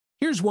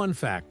Here's one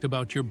fact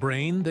about your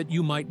brain that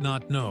you might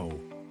not know.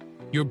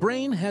 Your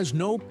brain has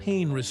no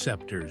pain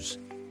receptors.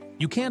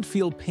 You can't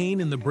feel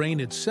pain in the brain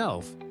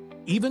itself,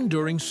 even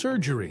during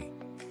surgery.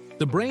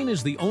 The brain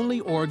is the only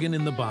organ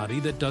in the body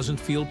that doesn't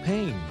feel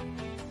pain.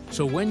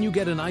 So when you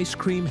get an ice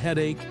cream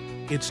headache,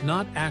 it's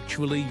not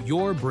actually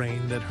your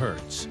brain that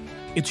hurts.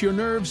 It's your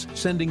nerves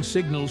sending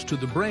signals to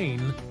the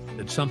brain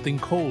that something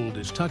cold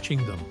is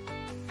touching them.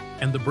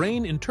 And the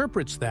brain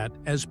interprets that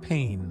as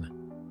pain.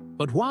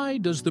 But why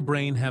does the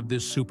brain have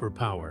this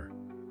superpower?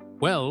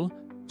 Well,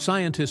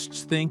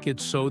 scientists think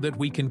it's so that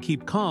we can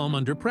keep calm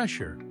under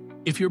pressure.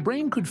 If your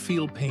brain could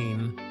feel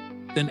pain,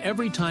 then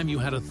every time you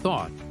had a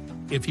thought,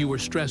 if you were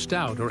stressed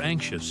out or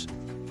anxious,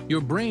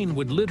 your brain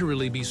would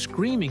literally be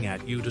screaming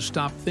at you to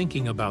stop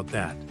thinking about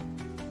that.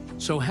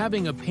 So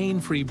having a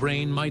pain-free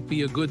brain might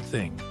be a good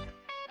thing.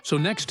 So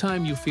next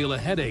time you feel a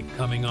headache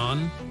coming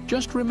on,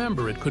 just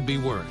remember it could be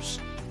worse.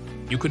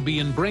 You could be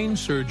in brain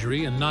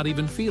surgery and not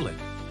even feel it.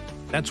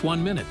 That's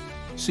 1 minute.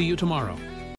 See you tomorrow.